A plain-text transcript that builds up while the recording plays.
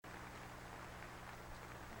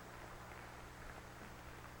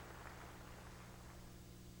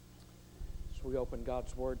As we open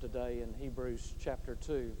God's Word today in Hebrews chapter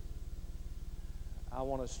 2, I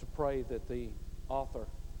want us to pray that the author,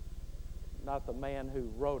 not the man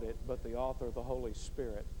who wrote it, but the author, the Holy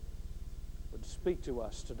Spirit, would speak to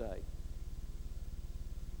us today.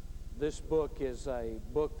 This book is a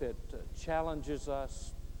book that challenges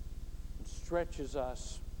us, stretches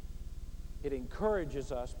us, it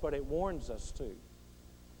encourages us, but it warns us too.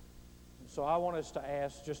 So I want us to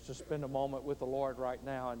ask, just to spend a moment with the Lord right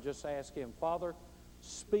now and just ask Him, Father,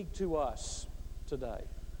 speak to us today.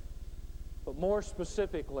 But more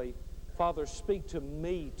specifically, Father, speak to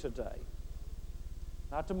me today.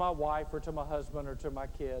 Not to my wife or to my husband or to my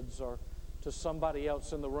kids or to somebody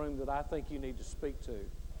else in the room that I think you need to speak to.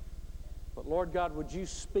 But Lord God, would you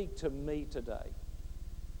speak to me today?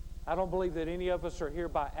 I don't believe that any of us are here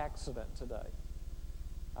by accident today.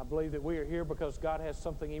 I believe that we are here because God has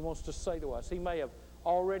something He wants to say to us. He may have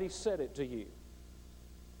already said it to you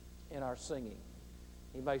in our singing.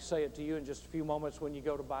 He may say it to you in just a few moments when you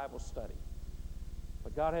go to Bible study.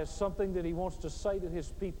 But God has something that He wants to say to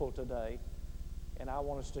His people today, and I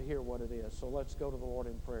want us to hear what it is. So let's go to the Lord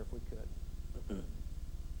in prayer if we could.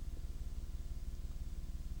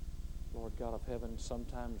 Lord God of heaven,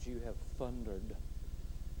 sometimes you have thundered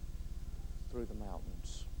through the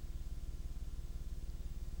mountains.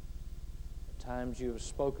 At times you have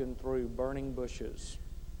spoken through burning bushes,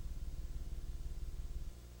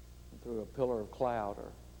 and through a pillar of cloud,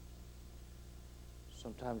 or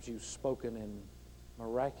sometimes you've spoken in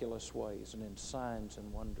miraculous ways and in signs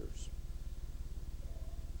and wonders.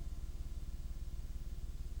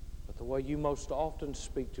 But the way you most often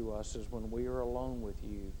speak to us is when we are alone with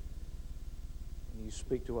you, and you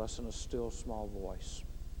speak to us in a still small voice.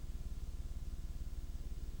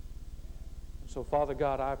 So, Father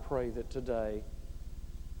God, I pray that today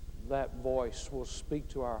that voice will speak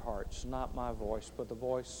to our hearts, not my voice, but the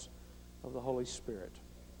voice of the Holy Spirit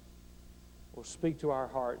will speak to our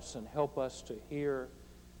hearts and help us to hear,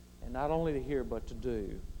 and not only to hear, but to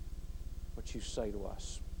do what you say to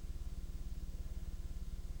us.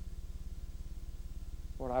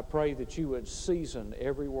 Lord, I pray that you would season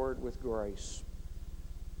every word with grace,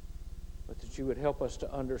 but that you would help us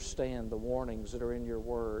to understand the warnings that are in your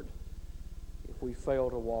word if we fail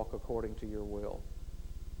to walk according to your will.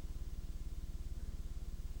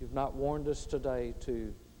 You've not warned us today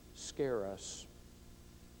to scare us.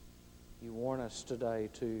 You warn us today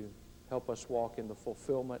to help us walk in the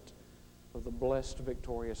fulfillment of the blessed,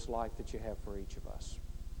 victorious life that you have for each of us.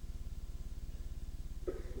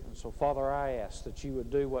 And so, Father, I ask that you would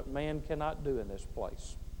do what man cannot do in this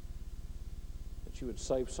place, that you would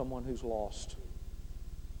save someone who's lost,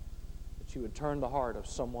 that you would turn the heart of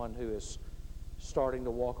someone who is starting to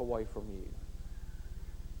walk away from you,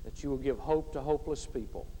 that you will give hope to hopeless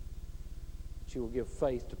people, that you will give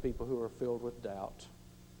faith to people who are filled with doubt,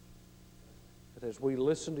 that as we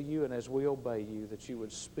listen to you and as we obey you, that you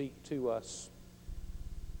would speak to us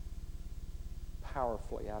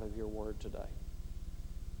powerfully out of your word today.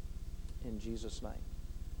 In Jesus' name,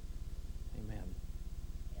 amen.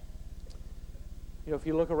 You know, if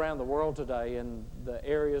you look around the world today in the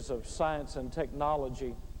areas of science and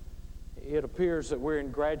technology, it appears that we're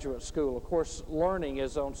in graduate school. Of course, learning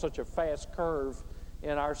is on such a fast curve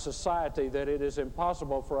in our society that it is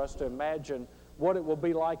impossible for us to imagine what it will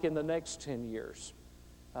be like in the next 10 years.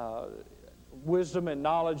 Wisdom and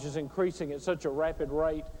knowledge is increasing at such a rapid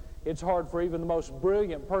rate, it's hard for even the most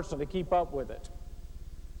brilliant person to keep up with it.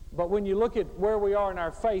 But when you look at where we are in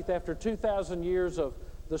our faith after 2,000 years of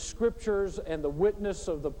the Scriptures and the witness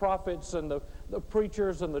of the prophets and the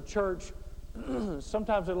preachers and the church,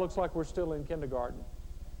 sometimes it looks like we're still in kindergarten.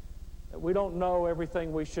 We don't know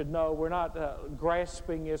everything we should know. We're not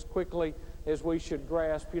grasping as quickly as we should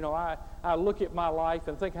grasp. You know, I look at my life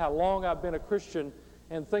and think how long I've been a Christian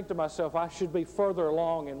and think to myself, I should be further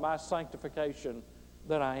along in my sanctification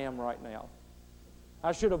than I am right now.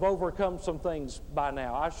 I should have overcome some things by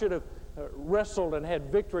now. I should have wrestled and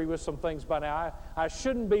had victory with some things by now. I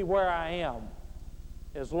shouldn't be where I am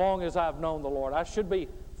as long as I've known the Lord. I should be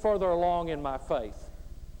further along in my faith.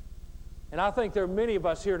 And I think there are many of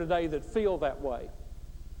us here today that feel that way.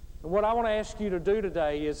 And what I want to ask you to do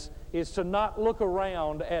today is to not look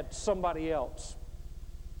around at somebody else.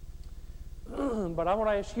 But I want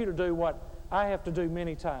to ask you to do what I have to do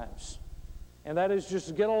many times. And that is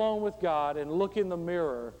just get alone with God and look in the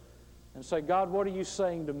mirror and say, God, what are you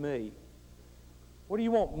saying to me? What do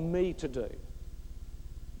you want me to do?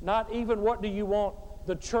 Not even what do you want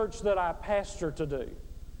the church that I pastor to do.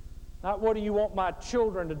 Not what do you want my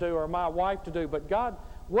children to do or my wife to do, but God,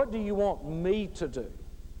 what do you want me to do?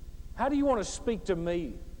 How do you want to speak to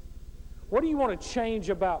me? What do you want to change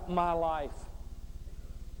about my life?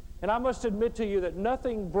 And I must admit to you that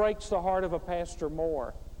nothing breaks the heart of a pastor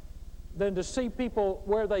more than to see people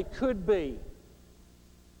where they could be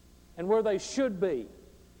and where they should be,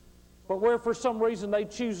 but where for some reason they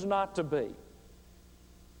choose not to be.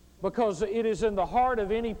 Because it is in the heart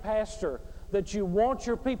of any pastor that you want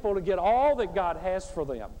your people to get all that God has for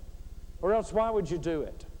them, or else why would you do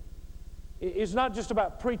it? It's not just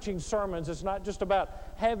about preaching sermons. It's not just about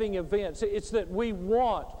having events. It's that we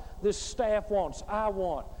want, this staff wants, I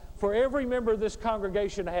want, for every member of this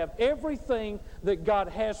congregation to have everything that God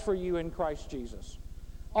has for you in Christ Jesus.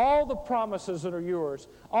 All the promises that are yours,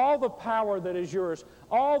 all the power that is yours,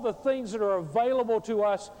 all the things that are available to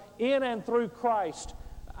us in and through Christ.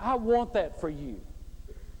 I want that for you.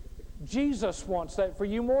 Jesus wants that for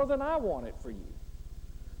you more than I want it for you.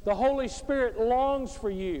 The Holy Spirit longs for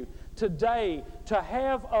you today to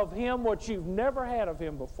have of Him what you've never had of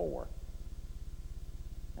Him before.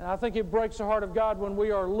 And I think it breaks the heart of God when we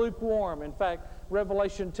are lukewarm. In fact,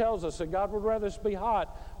 Revelation tells us that God would rather us be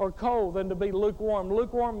hot or cold than to be lukewarm.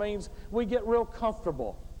 Lukewarm means we get real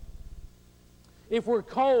comfortable. If we're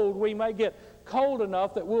cold, we may get cold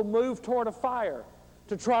enough that we'll move toward a fire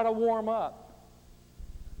to try to warm up.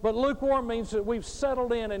 But lukewarm means that we've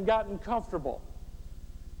settled in and gotten comfortable.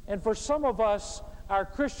 And for some of us, our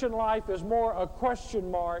Christian life is more a question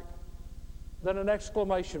mark than an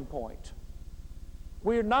exclamation point.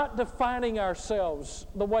 We're not defining ourselves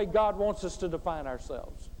the way God wants us to define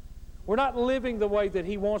ourselves. We're not living the way that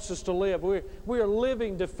He wants us to live. We are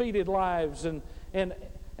living defeated lives. And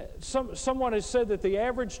someone has said that the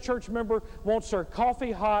average church member wants their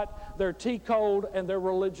coffee hot, their tea cold, and their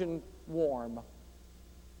religion warm.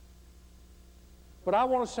 But I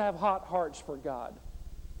want us to have hot hearts for God.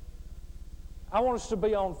 I want us to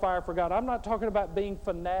be on fire for God. I'm not talking about being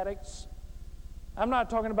fanatics. I'm not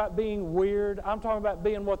talking about being weird. I'm talking about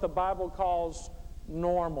being what the Bible calls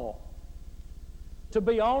normal. To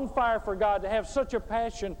be on fire for God, to have such a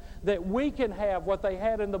passion that we can have what they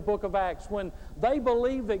had in the book of Acts when they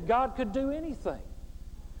believed that God could do anything.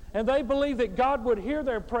 And they believed that God would hear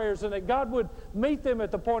their prayers and that God would meet them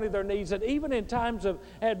at the point of their needs. And even in times of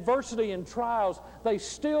adversity and trials, they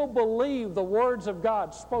still believed the words of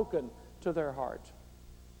God spoken to their heart.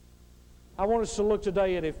 I want us to look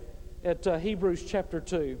today at Hebrews chapter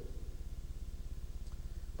 2,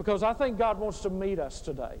 because I think God wants to meet us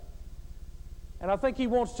today. And I think He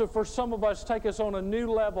wants to, for some of us, take us on a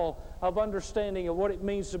new level of understanding of what it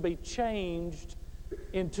means to be changed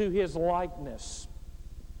into His likeness.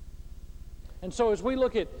 And so as we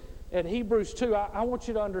look at Hebrews 2, I want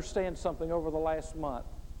you to understand something over the last month.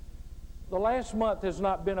 The last month has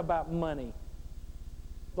not been about money.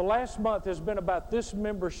 The last month has been about this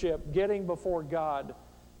membership getting before God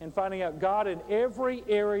and finding out, God, in every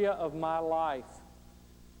area of my life,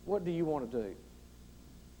 what do you want to do?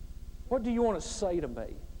 What do you want to say to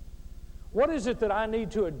me? What is it that I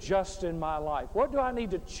need to adjust in my life? What do I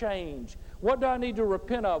need to change? What do I need to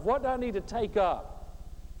repent of? What do I need to take up?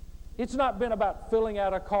 It's not been about filling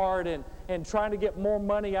out a card and trying to get more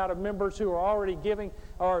money out of members who are already giving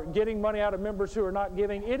or getting money out of members who are not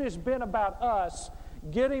giving. It has been about us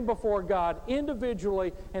getting before God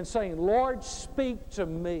individually and saying, Lord, speak to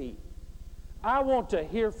me. I want to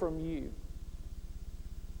hear from you.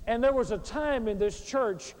 And there was a time in this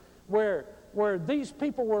church where these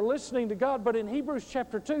people were listening to God, but in Hebrews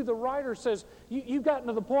chapter 2, the writer says, you've gotten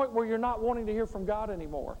to the point where you're not wanting to hear from God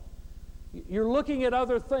anymore. You're looking at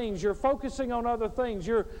other things. You're focusing on other things.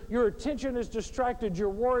 Your attention is distracted. You're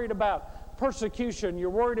worried about persecution. You're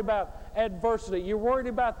worried about adversity. You're worried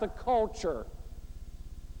about the culture.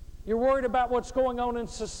 You're worried about what's going on in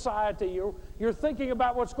society. You're thinking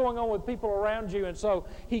about what's going on with people around you. And so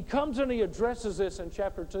he comes and he addresses this in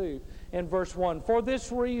chapter 2 in verse 1. For this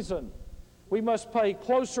reason, we must pay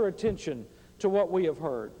closer attention to what we have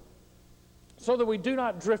heard, so that we do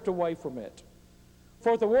not drift away from it.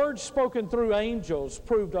 For the words spoken through angels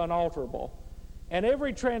proved unalterable, and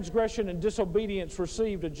every transgression and disobedience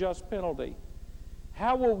received a just penalty.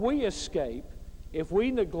 How will we escape if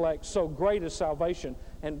we neglect so great a salvation?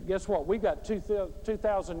 And guess what? We've got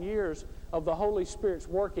 2,000 years of the Holy Spirit's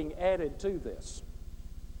working added to this.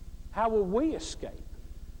 How will we escape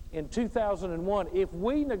in 2001 if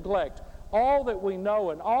we neglect all that we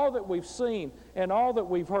know and all that we've seen and all that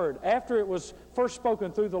we've heard? After it was first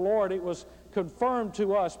spoken through the Lord, it was confirmed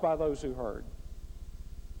to us by those who heard.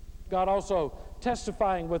 God also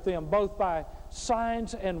testifying with them both by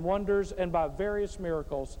signs and wonders and by various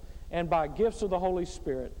miracles and by gifts of the Holy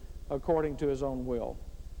Spirit according to His own will.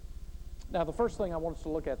 Now, the first thing I want us to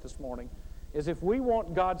look at this morning is if we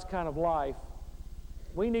want God's kind of life,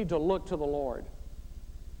 we need to look to the Lord.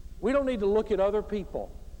 We don't need to look at other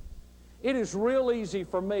people. It is real easy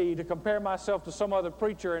for me to compare myself to some other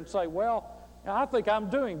preacher and say, well, I think I'm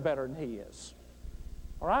doing better than he is.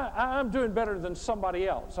 Or I'm doing better than somebody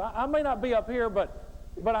else. I may not be up here, but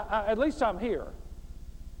at least I'm here.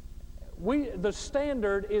 The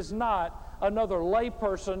standard is not another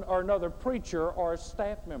layperson or another preacher or a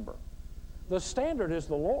staff member. The standard is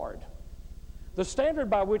the Lord. The standard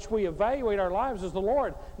by which we evaluate our lives is the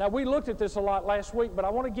Lord. Now, we looked at this a lot last week, but I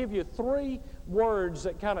want to give you 3 words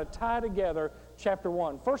that kind of tie together chapter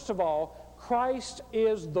 1. First of all, Christ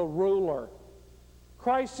is the ruler.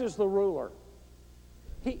 Christ is the ruler.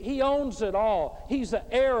 He owns it all. He's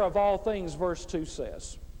the heir of all things, verse 2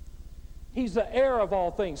 says. He's the heir of all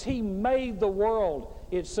things. He made the world,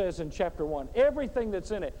 it says in chapter 1. Everything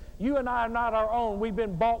that's in it. You and I are not our own. We've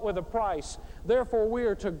been bought with a price. Therefore, we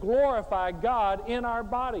are to glorify God in our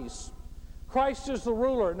bodies. Christ is the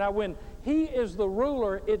ruler. Now, when He is the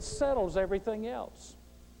ruler, it settles everything else.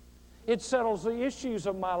 It settles the issues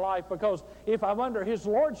of my life, because if I'm under His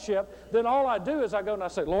lordship, then all I do is I go and I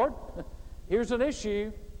say, Lord, here's an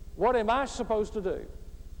issue. What am I supposed to do?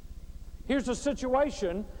 Here's a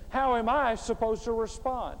situation. How am I supposed to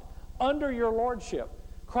respond? Under your lordship,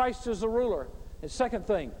 Christ is the ruler. And second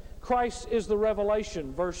thing, Christ is the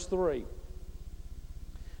revelation, verse 3.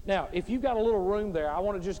 Now, if you've got a little room there, I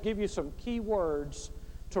want to just give you some key words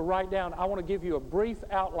to write down. I want to give you a brief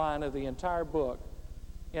outline of the entire book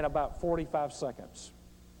in about 45 seconds.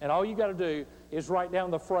 And all you got to do is write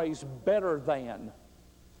down the phrase, better than,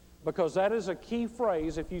 because that is a key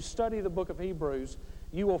phrase. If you study the book of Hebrews,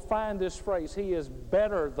 you will find this phrase, He is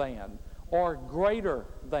better than, or greater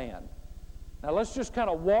than. Now let's just kind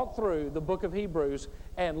of walk through the book of Hebrews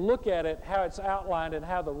and look at it, how it's outlined and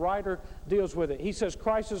how the writer deals with it. He says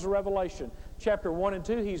Christ is a revelation. Chapter 1 and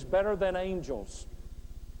 2, He's better than angels.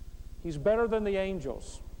 He's better than the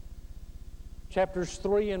angels. Chapters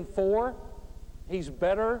 3 and 4, He's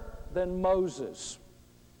better than Moses.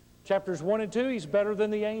 Chapters 1 and 2, He's better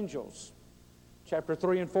than the angels. Chapter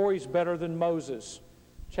 3 and 4, He's better than Moses.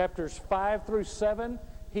 Chapters 5 through 7,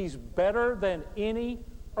 He's better than any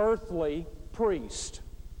earthly priest.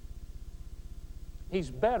 He's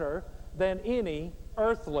better than any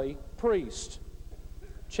earthly priest.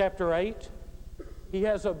 Chapter 8, He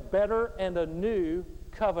has a better and a new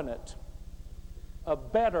covenant. A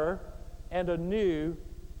better and a new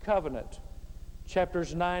covenant.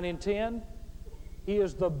 Chapters 9 and 10, He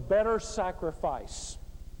is the better sacrifice.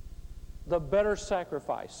 The better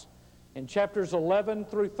sacrifice. In chapters 11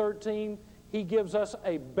 through 13, He gives us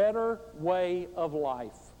a better way of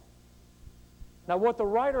life. Now, what the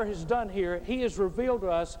writer has done here, he has revealed to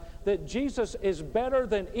us that Jesus is better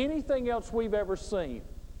than anything else we've ever seen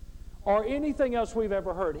or anything else we've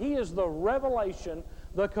ever heard. He is the revelation,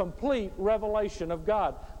 the complete revelation of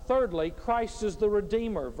God. Thirdly, Christ is the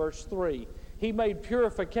Redeemer, verse 3. He made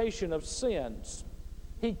purification of sins.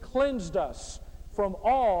 He cleansed us from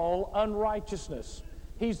all unrighteousness.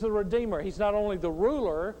 He's the Redeemer. He's not only the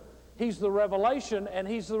ruler, He's the revelation, and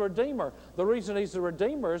He's the Redeemer. The reason He's the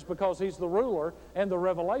Redeemer is because He's the ruler and the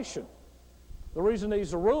revelation. The reason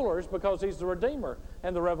He's the ruler is because He's the Redeemer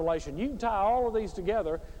and the revelation. You can tie all of these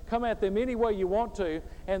together, come at them any way you want to,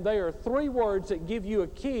 and they are 3 words that give you a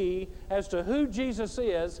key as to who Jesus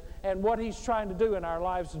is and what He's trying to do in our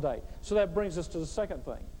lives today. So that brings us to the second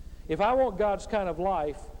thing. If I want God's kind of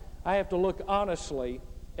life, I have to look honestly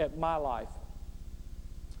at my life.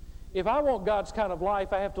 If I want God's kind of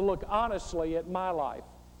life, I have to look honestly at my life.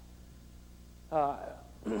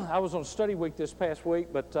 I was on study week this past week,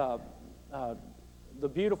 but the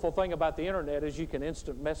beautiful thing about the internet is you can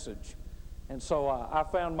instant message. And so I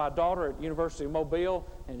found my daughter at University of Mobile,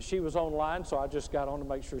 and she was online, so I just got on to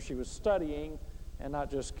make sure she was studying and not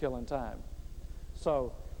just killing time.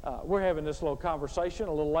 So we're having this little conversation.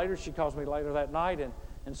 A little later, she calls me later that night,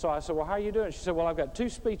 and so I said, well, how are you doing? She said, well, I've got 2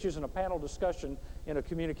 speeches and a panel discussion in a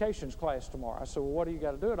communications class tomorrow. I said, well, what do you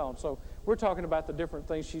got to do it on? So we're talking about the different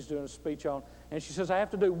things she's doing a speech on. And she says, I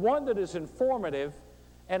have to do one that is informative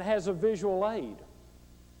and has a visual aid.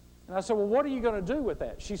 And I said, well, what are you going to do with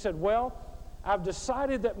that? She said, well, I've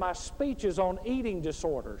decided that my speech is on eating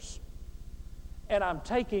disorders, and I'm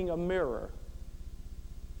taking a mirror.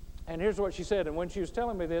 And here's what she said. And when she was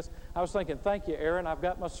telling me this, I was thinking, thank you, Aaron. I've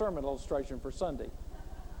got my sermon illustration for Sunday.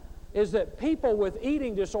 Is that people with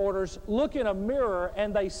eating disorders look in a mirror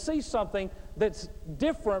and they see something that's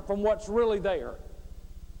different from what's really there.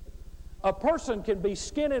 A person can be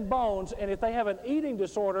skin and bones, and if they have an eating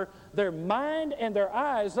disorder, their mind and their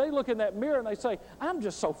eyes, they look in that mirror and they say, I'm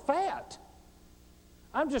just so fat.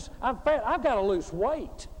 I'm fat. I've got to lose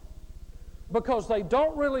weight. because they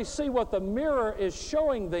don't really see what the mirror is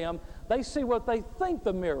showing them. They see what they think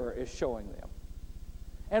the mirror is showing them.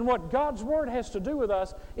 And what God's Word has to do with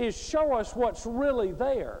us is show us what's really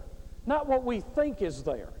there, not what we think is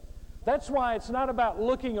there. That's why it's not about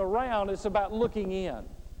looking around, it's about looking in.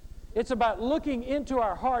 It's about looking into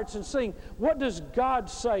our hearts and seeing, what does God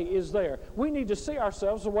say is there? We need to see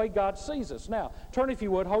ourselves the way God sees us. Now, turn, if you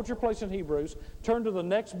would, hold your place in Hebrews, turn to the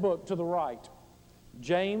next book to the right.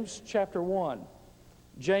 James chapter 1.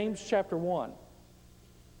 James chapter 1.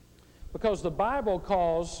 Because the Bible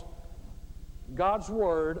calls God's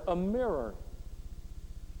Word a mirror.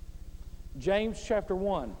 James chapter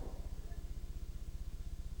 1,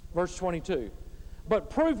 verse 22. But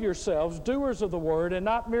prove yourselves doers of the Word, and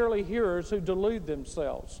not merely hearers who delude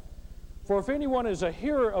themselves. For if anyone is a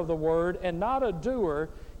hearer of the Word and not a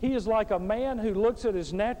doer, he is like a man who looks at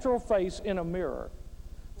his natural face in a mirror.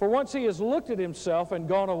 For once he has looked at himself and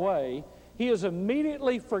gone away, he has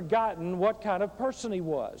immediately forgotten what kind of person he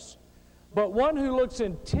was. But one who looks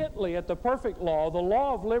intently at the perfect law, the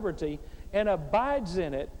law of liberty, and abides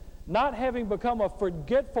in it, not having become a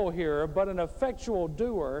forgetful hearer, but an effectual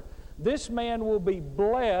doer, this man will be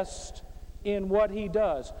blessed in what he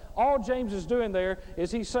does. All James is doing there is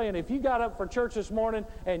he's saying, if you got up for church this morning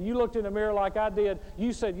and you looked in the mirror like I did,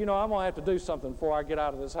 you said, I'm going to have to do something before I get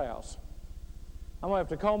out of this house. I'm going to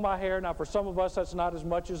have to comb my hair. Now, for some of us, that's not as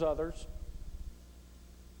much as others.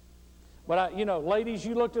 But, ladies,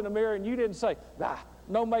 you looked in the mirror and you didn't say,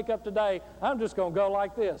 no makeup today. I'm just going to go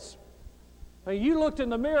like this. I mean, you looked in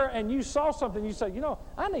the mirror and you saw something. You said,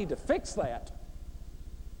 I need to fix that.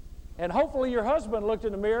 And hopefully your husband looked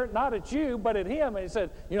in the mirror, not at you, but at him, and he said,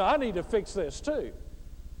 I need to fix this too.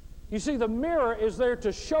 You see, the mirror is there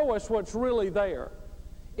to show us what's really there.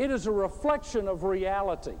 It is a reflection of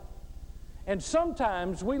reality. And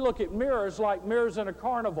sometimes we look at mirrors like mirrors in a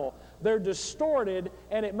carnival. They're distorted,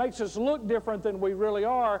 and it makes us look different than we really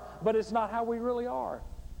are, but it's not how we really are.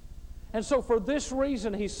 And so for this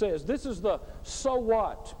reason, he says, this is the so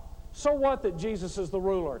what. So what that Jesus is the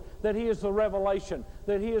ruler, that He is the revelation,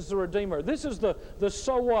 that He is the Redeemer. This is the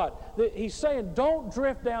so what. He's saying, don't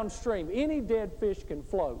drift downstream. Any dead fish can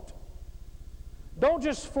float. Don't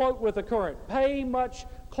just float with the current. Pay much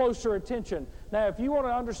closer attention. Now, if you want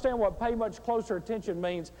to understand what pay much closer attention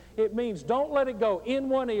means, it means don't let it go in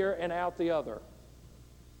one ear and out the other.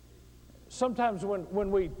 Sometimes when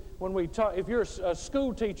we talk, if you're a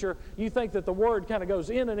school teacher, you think that the word kind of goes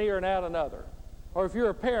in an ear and out another. Or if you're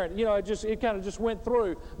a parent, it kind of just went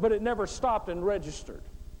through, but it never stopped and registered.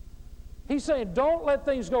 He's saying, don't let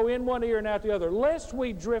things go in one ear and out the other, lest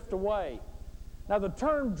we drift away. Now, the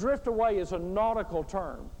term drift away is a nautical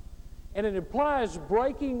term, and it implies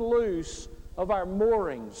breaking loose of our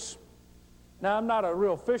moorings. Now, I'm not a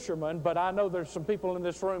real fisherman, but I know there's some people in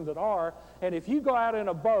this room that are, and if you go out in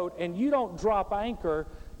a boat and you don't drop anchor,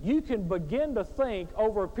 you can begin to think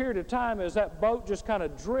over a period of time as that boat just kind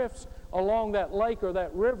of drifts along that lake or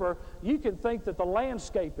that river, you can think that the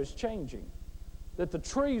landscape is changing, that the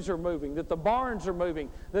trees are moving, that the barns are moving,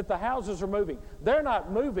 that the houses are moving. They're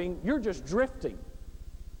not moving, you're just drifting.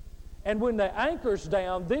 And when the anchor's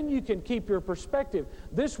down, then you can keep your perspective.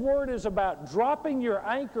 This word is about dropping your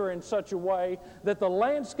anchor in such a way that the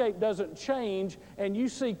landscape doesn't change and you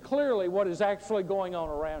see clearly what is actually going on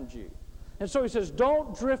around you. And so he says,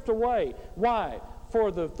 don't drift away. Why? For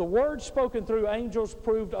the word spoken through angels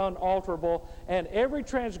proved unalterable, and every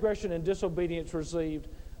transgression and disobedience received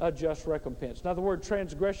a just recompense. Now, the word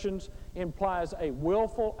transgressions implies a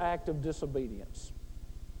willful act of disobedience.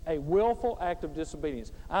 A willful act of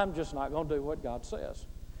disobedience. I'm just not going to do what God says.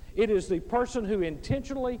 It is the person who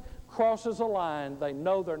intentionally crosses a line they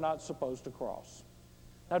know they're not supposed to cross.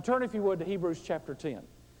 Now, turn, if you would, to Hebrews chapter 10.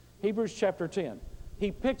 Hebrews chapter 10.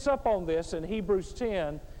 He picks up on this in Hebrews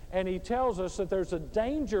 10, and he tells us that there's a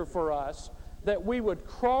danger for us that we would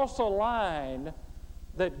cross a line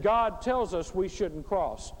that God tells us we shouldn't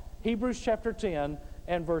cross. Hebrews chapter 10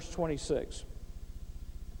 and verse 26.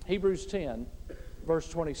 Hebrews 10, verse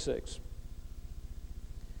 26.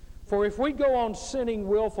 For if we go on sinning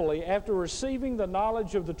willfully after receiving the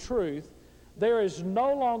knowledge of the truth, there is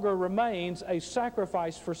no longer remains a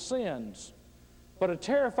sacrifice for sins, but a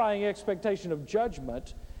terrifying expectation of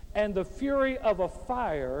judgment and the fury of a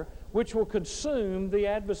fire which will consume the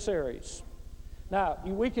adversaries. Now,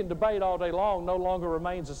 we can debate all day long, no longer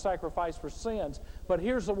remains a sacrifice for sins, but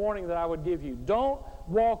here's the warning that I would give you. Don't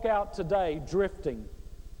walk out today drifting.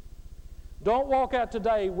 Don't walk out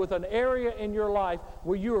today with an area in your life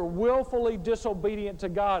where you are willfully disobedient to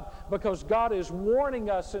God, because God is warning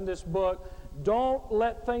us in this book, don't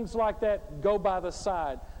let things like that go by the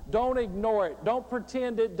side. Don't ignore it. Don't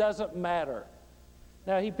pretend it doesn't matter.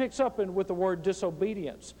 Now, he picks up with the word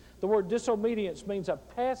disobedience. The word disobedience means a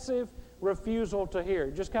passive refusal to hear.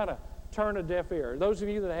 Just kind of turn a deaf ear. Those of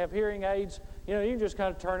you that have hearing aids, you can just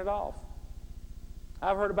kind of turn it off.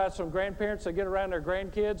 I've heard about some grandparents that get around their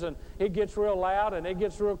grandkids and it gets real loud and it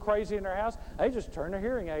gets real crazy in their house. They just turn their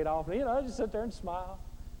hearing aid off and, they just sit there and smile.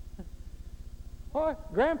 Boy,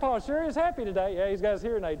 Grandpa sure is happy today. Yeah, he's got his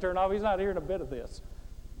hearing aid turned off. He's not hearing a bit of this.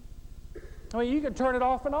 You can turn it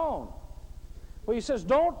off and on. Well, he says,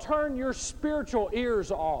 don't turn your spiritual ears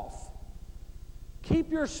off.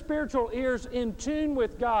 Keep your spiritual ears in tune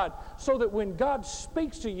with God so that when God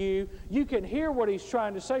speaks to you, you can hear what he's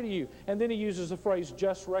trying to say to you. And then he uses the phrase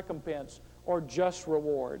just recompense or just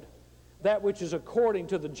reward. That which is according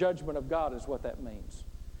to the judgment of God is what that means.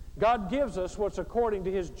 God gives us what's according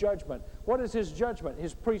to his judgment. What is his judgment?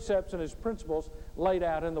 His precepts and his principles laid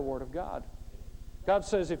out in the Word of God. God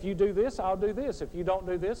says, if you do this, I'll do this. If you don't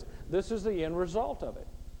do this, this is the end result of it.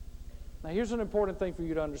 Now, here's an important thing for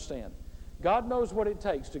you to understand. God knows what it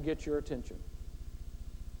takes to get your attention.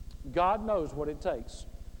 God knows what it takes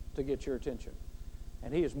to get your attention.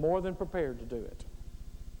 And he is more than prepared to do it.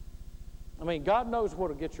 God knows what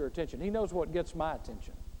will get your attention. He knows what gets my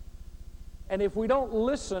attention. And if we don't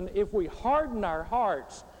listen, if we harden our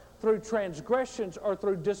hearts through transgressions or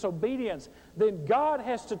through disobedience, then God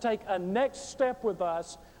has to take a next step with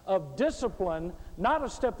us of discipline, not a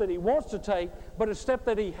step that he wants to take, but a step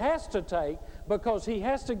that he has to take because he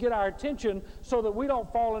has to get our attention so that we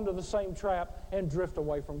don't fall into the same trap and drift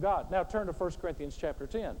away from God. Now turn to 1 Corinthians chapter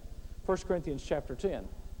 10. 1 Corinthians chapter 10.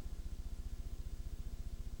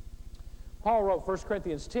 Paul wrote 1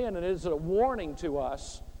 Corinthians 10, and it is a warning to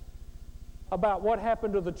us about what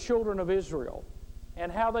happened to the children of Israel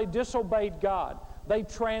and how they disobeyed God. They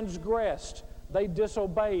transgressed, they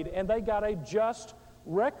disobeyed, and they got a just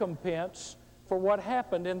recompense for what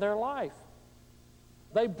happened in their life.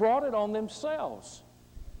 They brought it on themselves.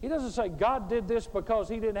 He doesn't say God did this because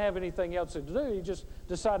he didn't have anything else to do. He just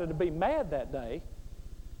decided to be mad that day.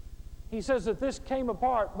 He says that this came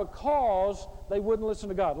apart because they wouldn't listen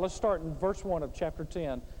to God. Let's start in verse 1 of chapter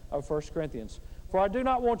 10 of 1 Corinthians. For I do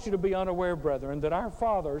not want you to be unaware, brethren, that our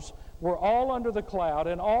fathers were all under the cloud,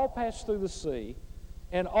 and all passed through the sea,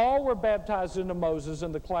 and all were baptized into Moses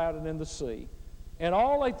in the cloud and in the sea, and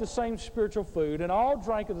all ate the same spiritual food, and all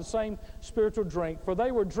drank of the same spiritual drink, for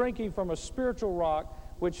they were drinking from a spiritual rock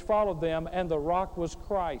which followed them, and the rock was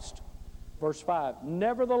Christ. Verse 5,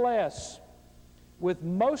 nevertheless, with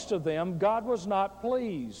most of them God was not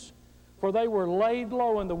pleased, for they were laid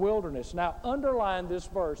low in the wilderness. Now, underline this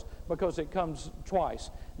verse because it comes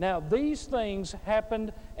twice. Now, these things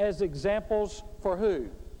happened as examples for who?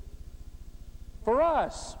 For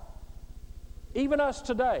us. Even us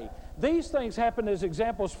today. These things happened as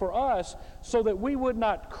examples for us so that we would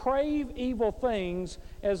not crave evil things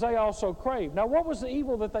as they also craved. Now, what was the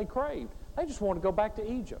evil that they craved? They just wanted to go back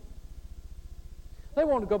to Egypt. They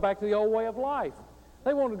wanted to go back to the old way of life.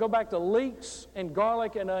 They wanted to go back to leeks and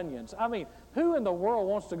garlic and onions. Who in the world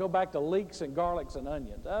wants to go back to leeks and garlics and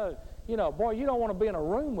onions? Boy, you don't want to be in a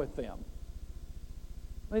room with them.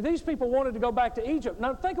 These people wanted to go back to Egypt.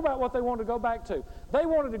 Now, think about what they wanted to go back to. They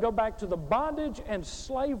wanted to go back to the bondage and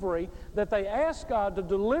slavery that they asked God to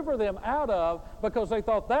deliver them out of because they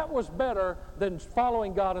thought that was better than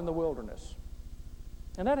following God in the wilderness.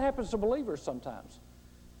 And that happens to believers sometimes.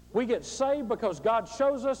 We get saved because God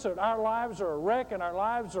shows us that our lives are a wreck and our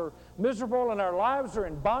lives are miserable and our lives are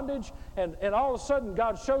in bondage, and all of a sudden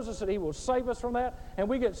God shows us that he will save us from that, and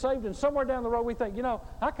we get saved, and somewhere down the road we think,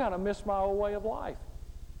 I kind of miss my old way of life.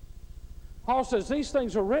 Paul says these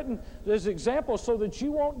things are written as examples so that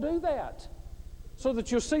you won't do that, so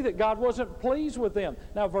that you'll see that God wasn't pleased with them.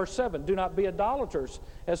 Now verse 7, do not be idolaters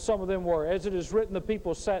as some of them were. As it is written, the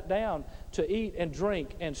people sat down to eat and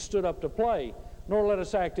drink and stood up to play. Nor let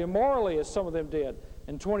us act immorally as some of them did,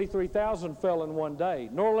 and 23,000 fell in one day.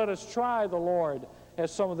 Nor let us try the Lord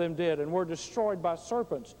as some of them did, and were destroyed by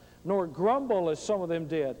serpents. Nor grumble as some of them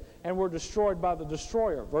did, and were destroyed by the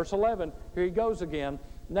destroyer. Verse 11, here he goes again.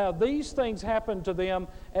 Now these things happened to them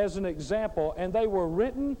as an example, and they were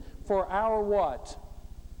written for our what?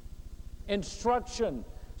 Instruction.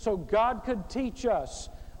 So God could teach us,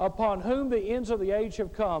 upon whom the ends of the age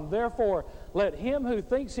have come. Therefore, let him who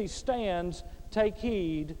thinks he stands take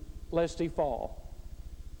heed lest he fall.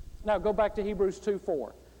 Now go back to Hebrews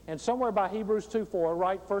 2:4. And somewhere by Hebrews 2:4,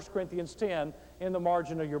 write 1 Corinthians 10 in the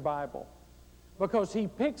margin of your Bible. Because he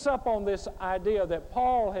picks up on this idea that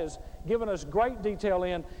Paul has given us great detail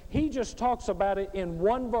in. He just talks about it in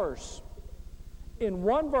one verse. In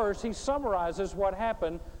one verse, he summarizes what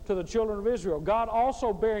happened to the children of Israel. God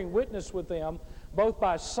also bearing witness with them, both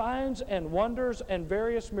by signs and wonders and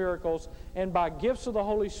various miracles, and by gifts of the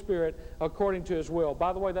Holy Spirit according to His will.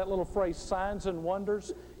 By the way, that little phrase, signs and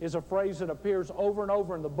wonders, is a phrase that appears over and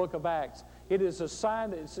over in the book of Acts. It is a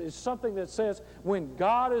sign, it's something that says when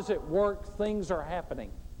God is at work, things are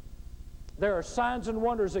happening. There are signs and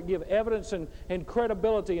wonders that give evidence and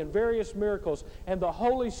credibility and various miracles, and the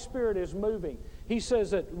Holy Spirit is moving. He says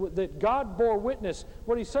that God bore witness.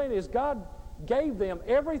 What he's saying is God gave them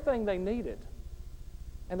everything they needed,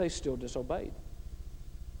 and they still disobeyed.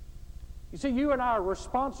 You see, you and I are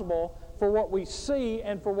responsible for what we see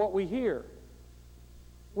and for what we hear.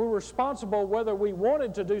 We're responsible whether we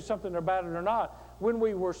wanted to do something about it or not. When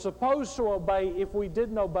we were supposed to obey, if we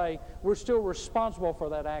didn't obey, we're still responsible for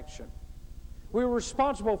that action. We're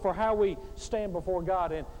responsible for how we stand before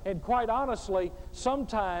God. And quite honestly,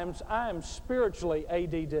 sometimes I am spiritually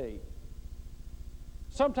ADD.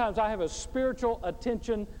 Sometimes I have a spiritual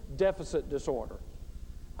attention deficit disorder.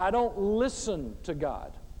 I don't listen to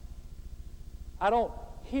God. I don't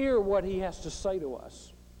hear what He has to say to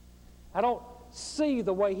us. I don't see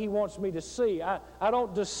the way He wants me to see. I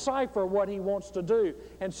don't decipher what He wants to do.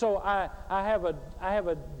 And so I have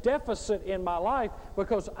a deficit in my life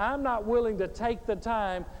because I'm not willing to take the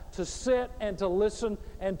time to sit and to listen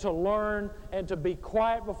and to learn and to be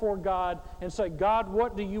quiet before God and say, God,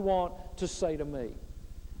 what do you want to say to me?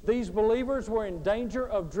 These believers were in danger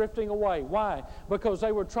of drifting away. Why? Because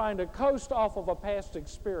they were trying to coast off of a past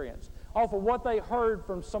experience, off of what they heard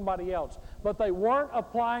from somebody else. But they weren't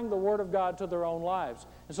applying the Word of God to their own lives.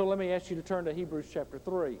 And so let me ask you to turn to Hebrews chapter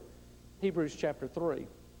 3. Hebrews chapter 3.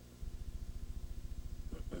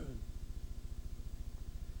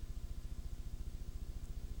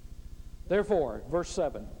 Therefore, verse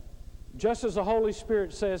 7, just as the Holy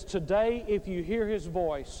Spirit says, today if you hear His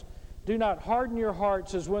voice, do not harden your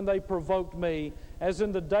hearts as when they provoked me, as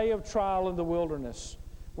in the day of trial in the wilderness,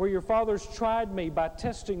 where your fathers tried me by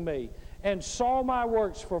testing me, and saw my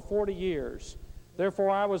works for 40 years. Therefore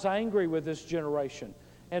I was angry with this generation,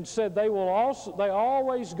 and said, they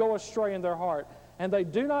always go astray in their heart, and they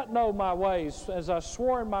do not know my ways. As I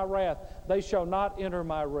swore in my wrath, they shall not enter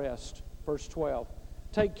my rest. Verse 12.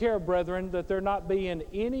 Take care, brethren, that there not be in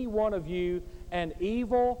any one of you an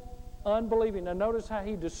evil, unbelieving. Now notice how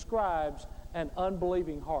he describes an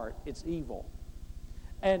unbelieving heart. It's evil.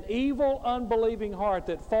 An evil, unbelieving heart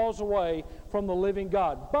that falls away from the living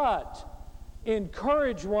God. But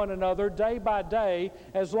encourage one another day by day,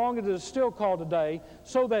 as long as it is still called a day,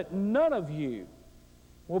 so that none of you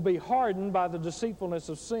will be hardened by the deceitfulness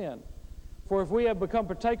of sin. For if we have become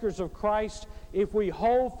partakers of Christ, if we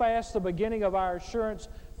hold fast the beginning of our assurance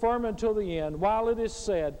firm until the end, while it is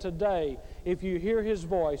said, today, if you hear His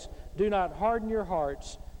voice, do not harden your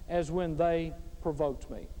hearts as when they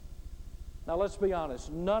provoked me. Now let's be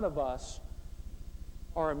honest, none of us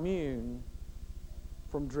are immune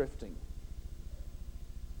from drifting.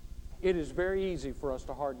 It is very easy for us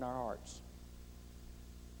to harden our hearts.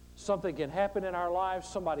 Something can happen in our lives,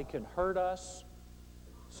 somebody can hurt us,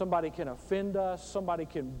 somebody can offend us, somebody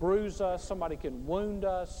can bruise us, somebody can wound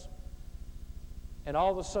us, and all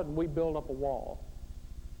of a sudden we build up a wall.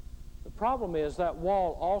 The problem is that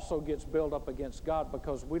wall also gets built up against God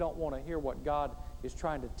because we don't want to hear what God is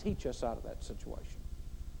trying to teach us out of that situation.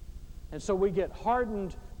 And so we get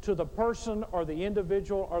hardened to the person or the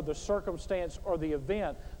individual or the circumstance or the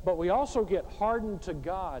event, but we also get hardened to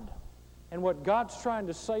God and what God's trying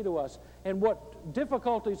to say to us. And what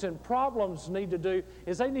difficulties and problems need to do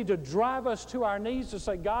is they need to drive us to our knees to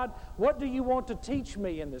say, God, what do you want to teach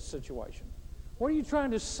me in this situation? What are you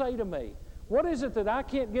trying to say to me? What is it that I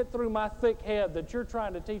can't get through my thick head that you're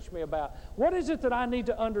trying to teach me about? What is it that I need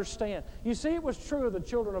to understand? You see, it was true of the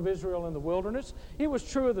children of Israel in the wilderness. It was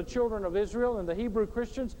true of the children of Israel and the Hebrew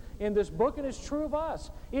Christians in this book, and it's true of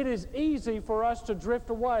us. It is easy for us to drift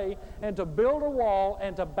away and to build a wall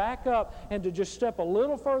and to back up and to just step a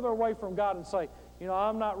little further away from God and say, you know,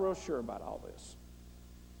 I'm not real sure about all this.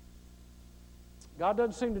 God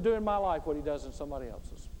doesn't seem to do in my life what He does in somebody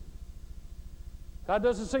else's. God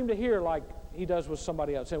doesn't seem to hear like He does with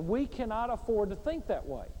somebody else. And we cannot afford to think that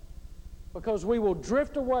way because we will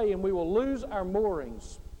drift away and we will lose our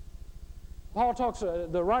moorings. Paul talks,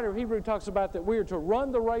 the writer of Hebrews talks about that we are to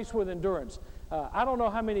run the race with endurance. I don't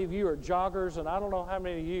know how many of you are joggers and I don't know how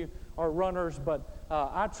many of you are runners, but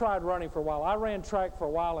I tried running for a while. I ran track for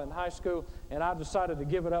a while in high school and I decided to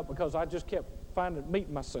give it up because I just kept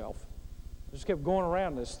meeting myself. I just kept going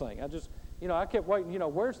around this thing. I kept waiting,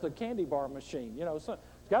 where's the candy bar machine? There's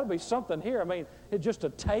got to be something here. I mean, it's just a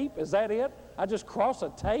tape. Is that it? I just cross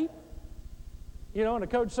a tape? And the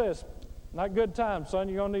coach says, Not good time, son.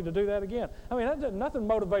 You're going to need to do that again. I mean, nothing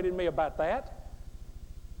motivated me about that.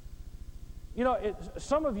 You know,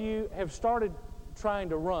 some of you have started trying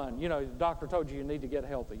to run. You know, the doctor told you need to get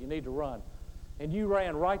healthy. You need to run. And you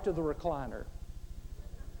ran right to the recliner.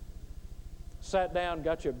 Sat down,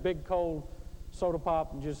 got you a big cold soda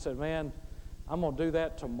pop, and just said, man, I'm going to do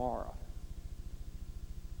that tomorrow.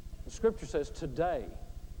 The Scripture says today,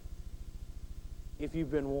 if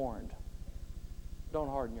you've been warned, don't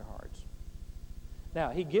harden your hearts.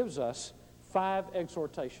 Now, he gives us 5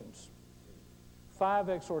 exhortations. 5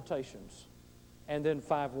 exhortations, and then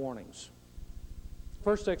 5 warnings.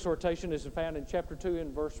 First exhortation is found in chapter 2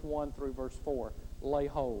 in verse 1 through verse 4. Lay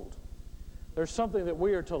hold. There's something that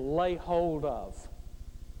we are to lay hold of.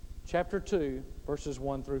 Chapter 2, verses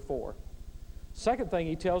 1 through 4. Second thing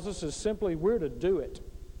he tells us is simply we're to do it.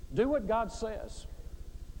 Do what God says.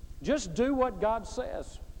 Just do what God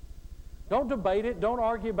says. Don't debate it. Don't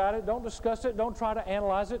argue about it. Don't discuss it. Don't try to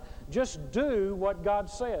analyze it. Just do what God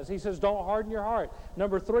says. He says don't harden your heart.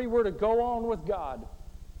 Number 3, we're to go on with God.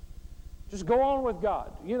 Just go on with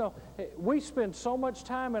God. You know, we spend so much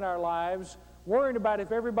time in our lives worrying about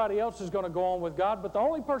if everybody else is going to go on with God, but the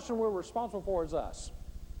only person we're responsible for is us.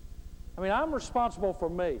 I mean, I'm responsible for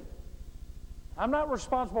me. I'm not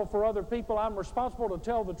responsible for other people. I'm responsible to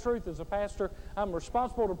tell the truth as a pastor. I'm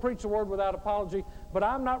responsible to preach the word without apology, but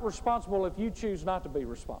I'm not responsible if you choose not to be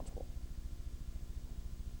responsible.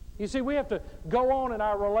 You see, we have to go on in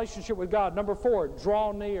our relationship with God. Number 4,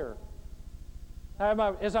 draw near.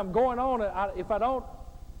 As I'm going on, if I don't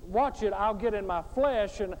watch it, I'll get in my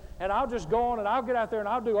flesh and I'll just go on and I'll get out there and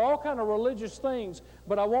I'll do all kind of religious things,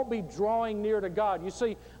 but I won't be drawing near to God. You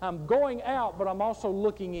see, I'm going out, but I'm also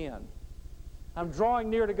looking in. I'm drawing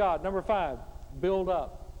near to God. Number 5, build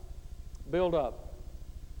up. Build up.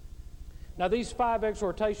 Now, these 5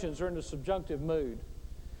 exhortations are in the subjunctive mood,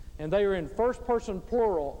 and they are in first person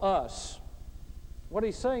plural, us. What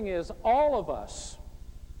he's saying is all of us,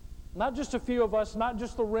 not just a few of us, not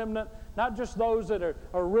just the remnant, not just those that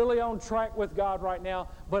are really on track with God right now,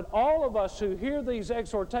 but all of us who hear these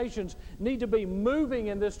exhortations need to be moving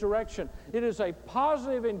in this direction. It is a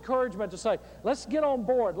positive encouragement to say, let's get on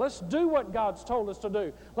board. Let's do what God's told us to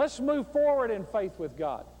do. Let's move forward in faith with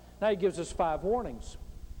God. Now he gives us 5 warnings.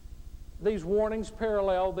 These warnings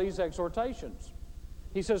parallel these exhortations.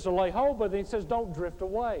 He says to lay hold, but then he says don't drift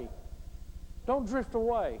away. Don't drift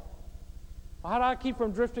away. How do I keep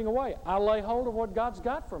from drifting away? I lay hold of what God's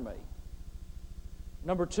got for me.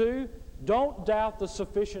 Number 2, don't doubt the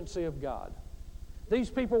sufficiency of God. These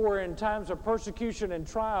people were in times of persecution and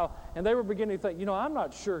trial, and they were beginning to think, you know, I'm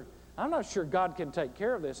not sure God can take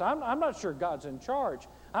care of this. I'm not sure God's in charge.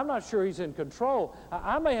 I'm not sure He's in control.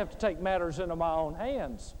 I may have to take matters into my own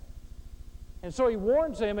hands. And so he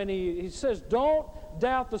warns them, and he says, don't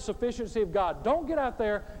doubt the sufficiency of God. Don't get out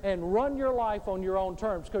there and run your life on your own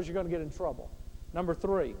terms because you're going to get in trouble. Number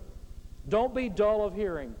 3, don't be dull of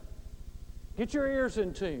hearing. Get your ears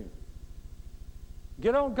in tune.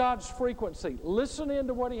 Get on God's frequency. Listen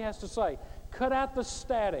into what He has to say. Cut out the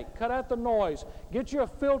static. Cut out the noise. Get you a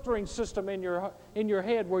filtering system in your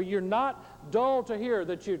head where you're not dull to hear,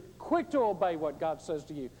 that you're quick to obey what God says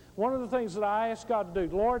to you. One of the things that I ask God to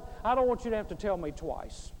do, Lord, I don't want you to have to tell me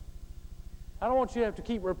twice. I don't want you to have to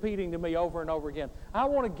keep repeating to me over and over again. I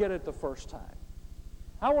want to get it the first time.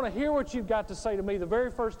 I want to hear what you've got to say to me the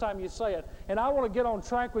very first time you say it, and I want to get on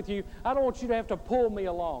track with you. I don't want you to have to pull me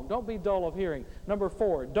along. Don't be dull of hearing. Number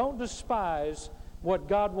 4, don't despise what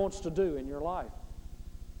God wants to do in your life.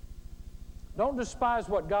 Don't despise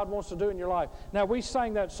what God wants to do in your life. Now, we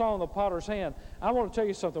sang that song, The Potter's Hand. I want to tell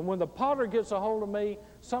you something. When the potter gets a hold of me,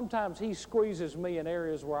 sometimes he squeezes me in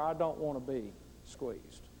areas where I don't want to be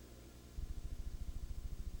squeezed.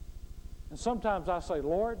 And sometimes I say,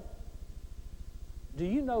 Lord, do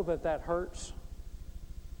you know that hurts?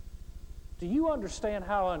 Do you understand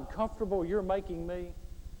how uncomfortable you're making me?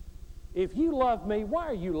 If you love me, why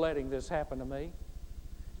are you letting this happen to me?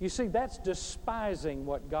 You see, that's despising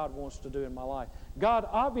what God wants to do in my life. God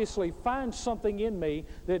obviously finds something in me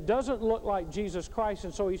that doesn't look like Jesus Christ,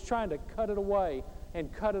 and so He's trying to cut it away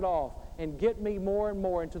and cut it off and get me more and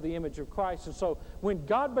more into the image of Christ. And so when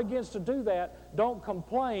God begins to do that, don't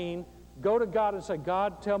complain. Go to God and say,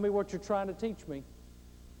 God, tell me what you're trying to teach me.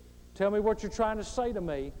 Tell me what you're trying to say to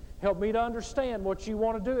me. Help me to understand what you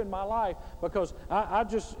want to do in my life, because I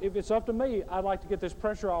just, if it's up to me, I'd like to get this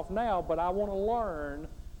pressure off now, but I want to learn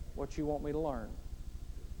what you want me to learn.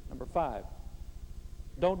 Number 5,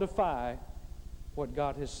 don't defy what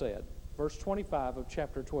God has said. Verse 25 of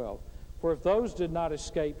chapter 12. For if those did not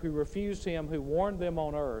escape who refused Him who warned them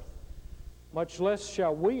on earth, much less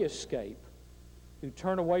shall we escape who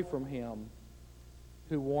turn away from Him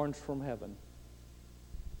who warns from heaven.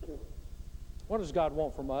 What does God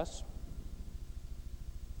want from us?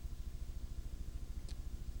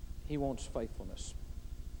 He wants faithfulness.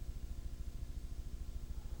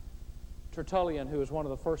 Tertullian, who was one of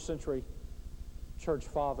the first century church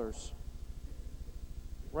fathers,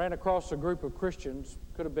 ran across a group of Christians,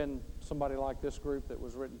 could have been somebody like this group that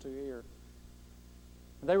was written to here.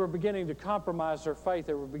 They were beginning to compromise their faith.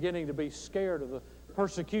 They were beginning to be scared of the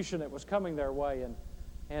persecution that was coming their way.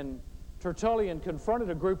 And Tertullian confronted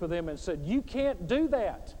a group of them and said, "You can't do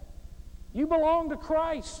that. You belong to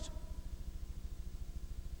Christ."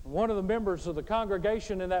 And one of the members of the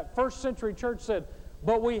congregation in that first century church said,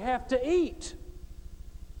 "But we have to eat."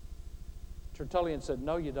 Tertullian said,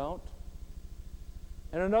 "No, you don't."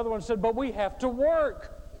 And another one said, "But we have to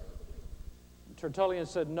work." And Tertullian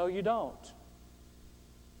said, "No, you don't."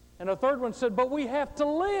 And a third one said, "But we have to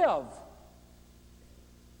live."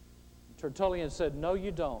 And Tertullian said, "No,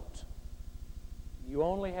 you don't. You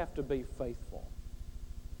only have to be faithful."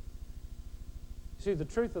 See, the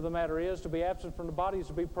truth of the matter is, to be absent from the body is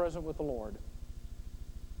to be present with the Lord.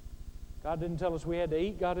 God didn't tell us we had to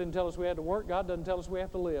eat. God didn't tell us we had to work. God doesn't tell us we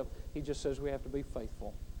have to live. He just says we have to be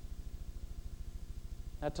faithful.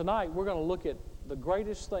 Now tonight we're going to look at the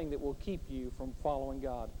greatest thing that will keep you from following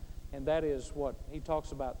God, and that is what he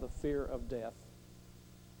talks about, the fear of death.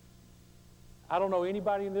 I don't know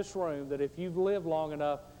anybody in this room that if you've lived long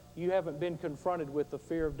enough, you haven't been confronted with the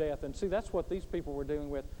fear of death. And see, that's what these people were dealing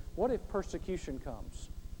with. What if persecution comes?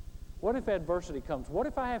 What if adversity comes? What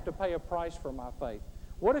if I have to pay a price for my faith?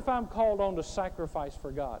 What if I'm called on to sacrifice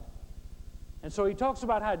for God? And so he talks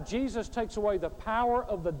about how Jesus takes away the power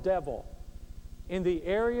of the devil in the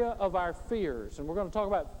area of our fears. And we're going to talk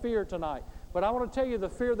about fear tonight. But I want to tell you the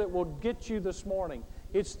fear that will get you this morning.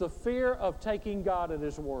 It's the fear of taking God at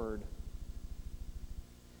His word.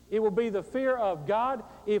 It will be the fear of, God,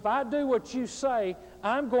 if I do what you say,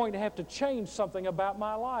 I'm going to have to change something about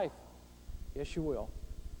my life. Yes, you will.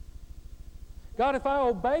 God, if I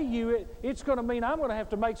obey you, it's going to mean I'm going to have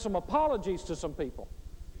to make some apologies to some people.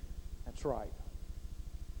 That's right.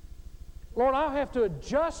 Lord, I'll have to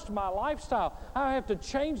adjust my lifestyle. I'll have to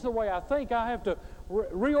change the way I think. I'll have to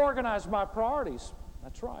reorganize my priorities.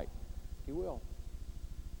 That's right. He will.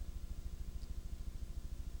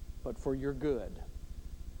 But for your good.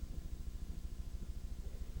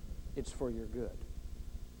 It's for your good.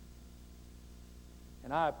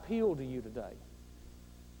 And I appeal to you today,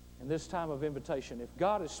 in this time of invitation, if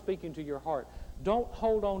God is speaking to your heart, don't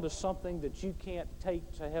hold on to something that you can't take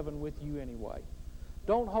to heaven with you anyway.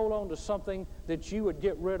 Don't hold on to something that you would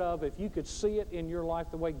get rid of if you could see it in your life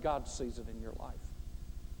the way God sees it in your life.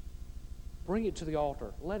 Bring it to the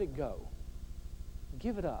altar. Let it go.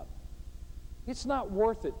 Give it up. It's not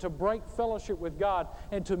worth it to break fellowship with God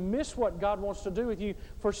and to miss what God wants to do with you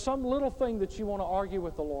for some little thing that you want to argue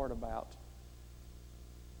with the Lord about.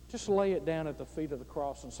 Just lay it down at the feet of the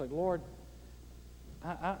cross and say, Lord,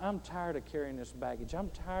 I'm tired of carrying this baggage. I'm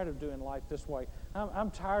tired of doing life this way.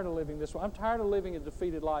 I'm tired of living this way. I'm tired of living a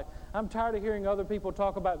defeated life. I'm tired of hearing other people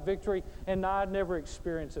talk about victory and I'd never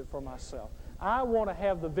experience it for myself. I want to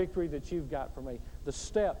have the victory that you've got for me. The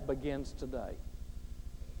step begins today.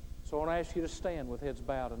 So I want to ask you to stand with heads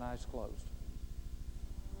bowed and eyes closed.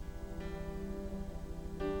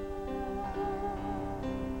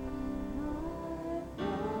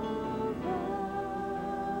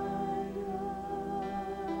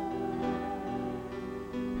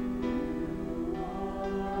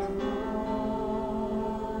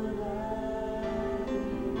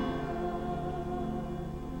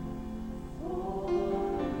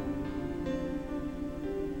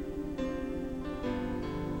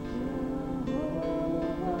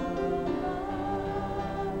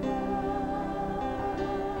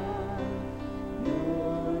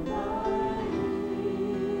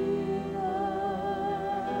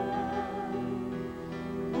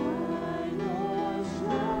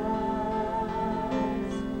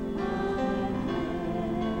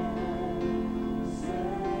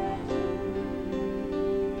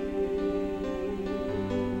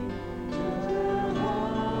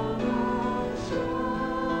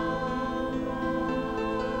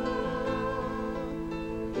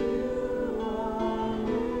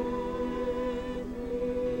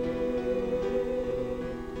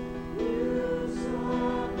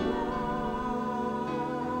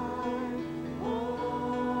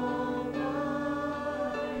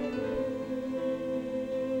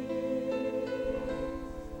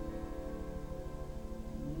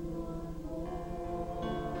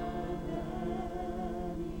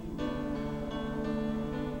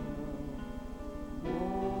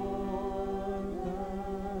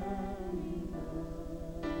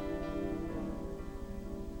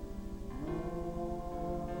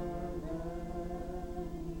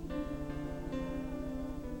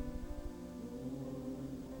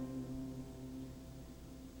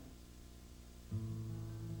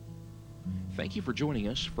 Thank you for joining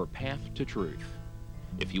us for Path to Truth.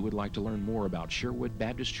 If you would like to learn more about Sherwood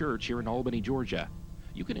Baptist Church here in Albany, Georgia,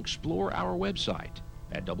 you can explore our website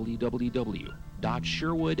at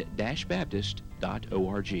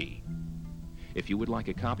www.sherwood-baptist.org. If you would like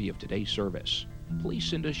a copy of today's service, please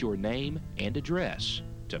send us your name and address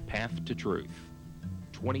to Path to Truth,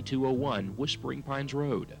 2201 Whispering Pines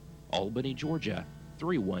Road, Albany, Georgia,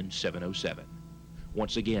 31707.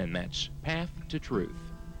 Once again, that's Path to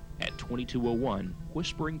Truth at 2201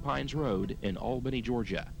 Whispering Pines Road in Albany,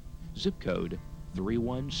 Georgia, zip code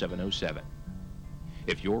 31707.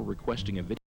 If you're requesting a video